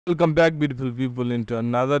Welcome back, beautiful people, into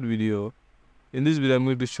another video. In this video I'm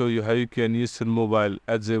going to show you how you can use your mobile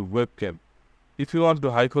as a webcam. If you want to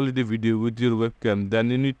high quality video with your webcam, then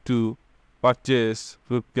you need to purchase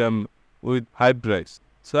webcam with high price.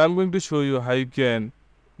 So I'm going to show you how you can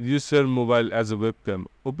use your mobile as a webcam.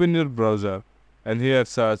 Open your browser and here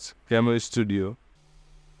search Camera Studio.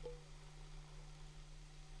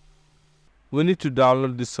 We need to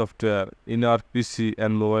download this software in our PC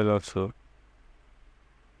and mobile also.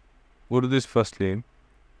 Go to this first link.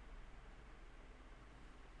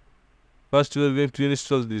 First we are going to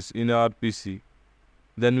install this in our PC.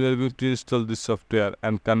 Then we are going to install this software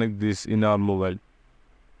and connect this in our mobile.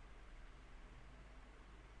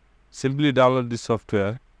 Simply download this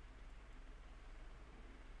software.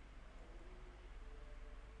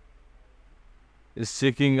 It's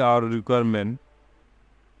checking our requirement.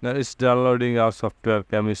 Now it's downloading our software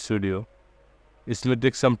Camera Studio. It may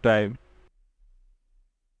take some time.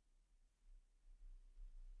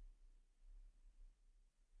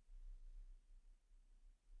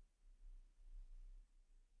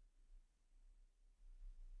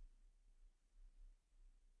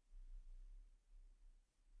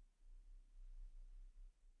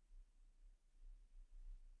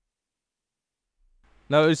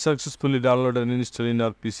 Now it's successfully downloaded and installed in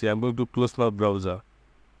our PC. I'm going to close my browser.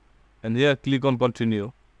 And here click on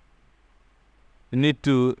continue. You need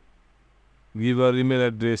to give our email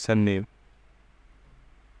address and name.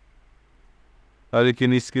 Or you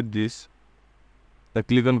can skip this. Now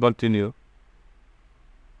click on continue.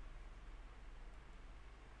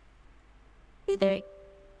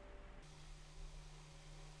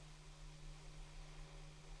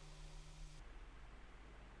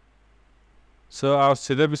 So our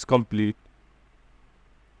setup is complete.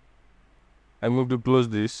 I'm going to close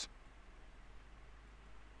this.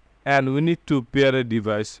 And we need to pair a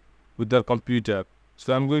device with our computer.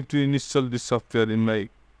 So I'm going to install this software in my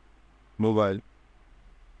mobile.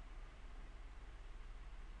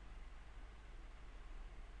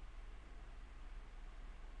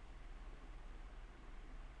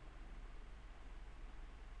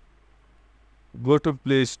 Go to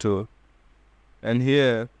Play Store and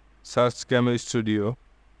here search Camera Studio.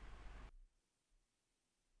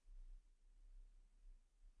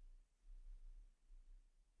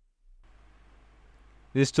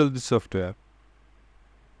 Install the software.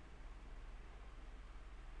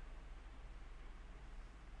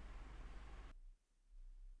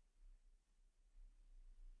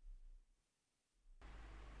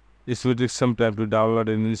 It will take some time to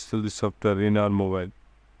download and install the software in our mobile.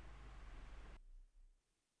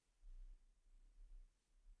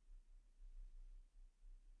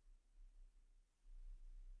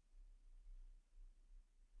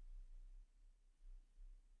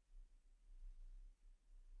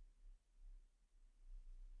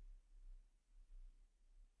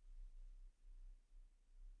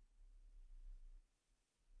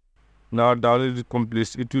 Now download is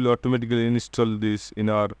complete. It will automatically install this in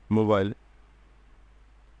our mobile.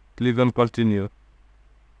 Click on continue.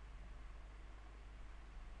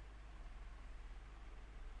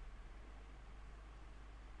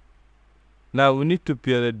 Now we need to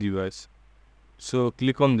pair a device. So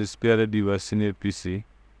click on this pair a device in your PC.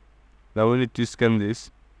 Now we need to scan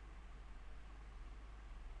this.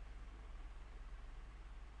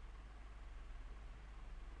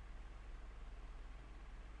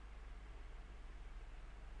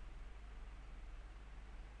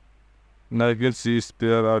 Now you can see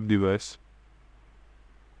pair our device.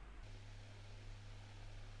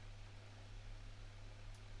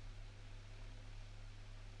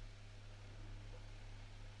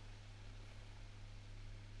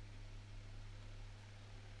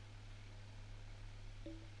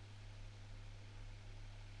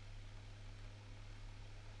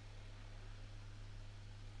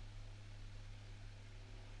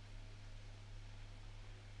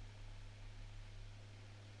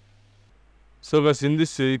 So guys, in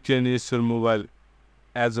this way you can use your mobile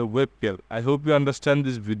as a webcam. I hope you understand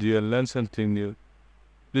this video and learn something new.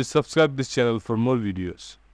 Please subscribe this channel for more videos.